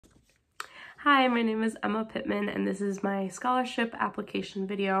Hi, my name is Emma Pittman, and this is my scholarship application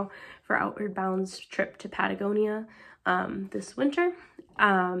video for Outward Bound's trip to Patagonia this winter.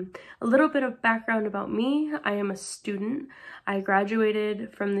 A little bit of background about me. I am a student. I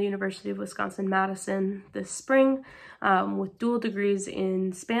graduated from the University of Wisconsin-Madison this spring with dual degrees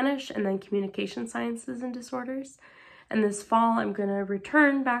in Spanish and then Communication Sciences and Disorders. And this fall, I'm going to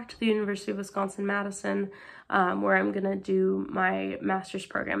return back to the University of Wisconsin-Madison, where I'm going to do my master's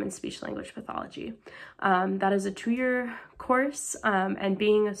program in speech-language pathology. That is a 2-year course, and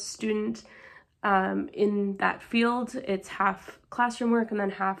being a student in that field, it's half classroom work and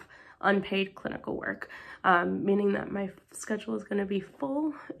then half unpaid clinical work, meaning that my schedule is going to be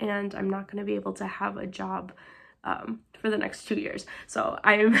full and I'm not going to be able to have a job for the next 2 years. So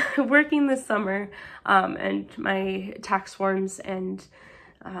I'm working this summer, and my tax forms and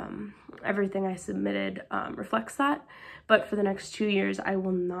everything I submitted reflects that. But for the next 2 years, I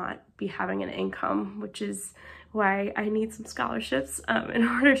will not be having an income, which is why I need some scholarships in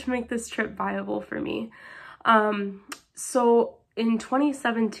order to make this trip viable for me. So in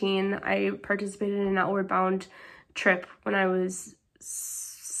 2017, I participated in an Outward Bound trip when I was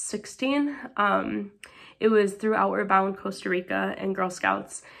 16. It was through Outward Bound Costa Rica and Girl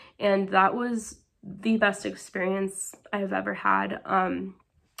Scouts, and that was the best experience I've ever had.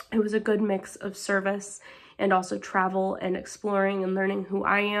 It was a good mix of service and also travel and exploring and learning who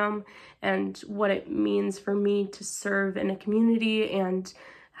I am and what it means for me to serve in a community and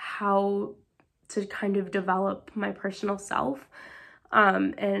how to kind of develop my personal self.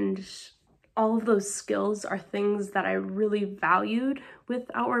 And all of those skills are things that I really valued with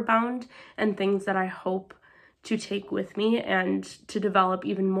Outward Bound and things that I hope to take with me and to develop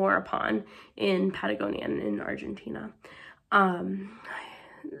even more upon in Patagonia and in Argentina.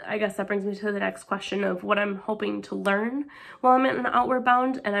 I guess that brings me to the next question of what I'm hoping to learn while I'm in Outward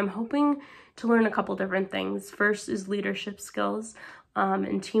Bound, and I'm hoping to learn a couple different things. First is leadership skills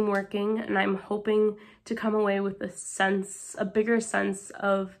and team working, and I'm hoping to come away with a bigger sense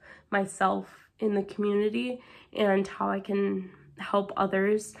of myself in the community and how I can help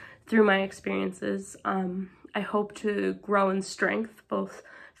others through my experiences. I hope to grow in strength, both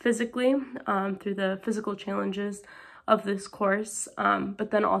physically through the physical challenges of this course,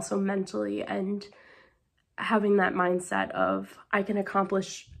 but then also mentally, and having that mindset of I can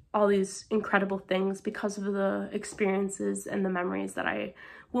accomplish all these incredible things because of the experiences and the memories that I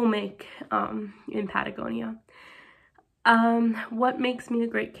will make in Patagonia. What makes me a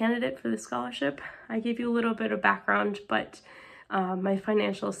great candidate for the scholarship? I gave you a little bit of background, but my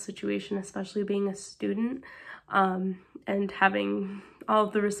financial situation, especially being a student, and having all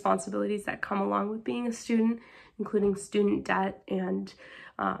of the responsibilities that come along with being a student, including student debt and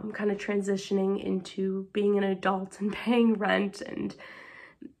kind of transitioning into being an adult and paying rent and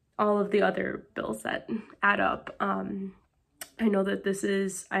all of the other bills that add up. I know that this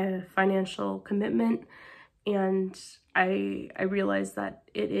is a financial commitment, and I realize that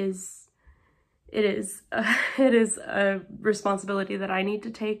it is a responsibility that I need to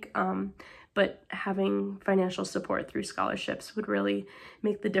take, but having financial support through scholarships would really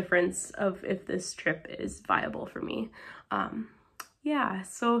make the difference of if this trip is viable for me. Yeah,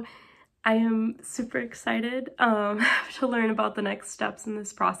 so I am super excited to learn about the next steps in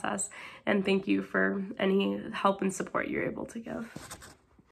this process, and thank you for any help and support you're able to give.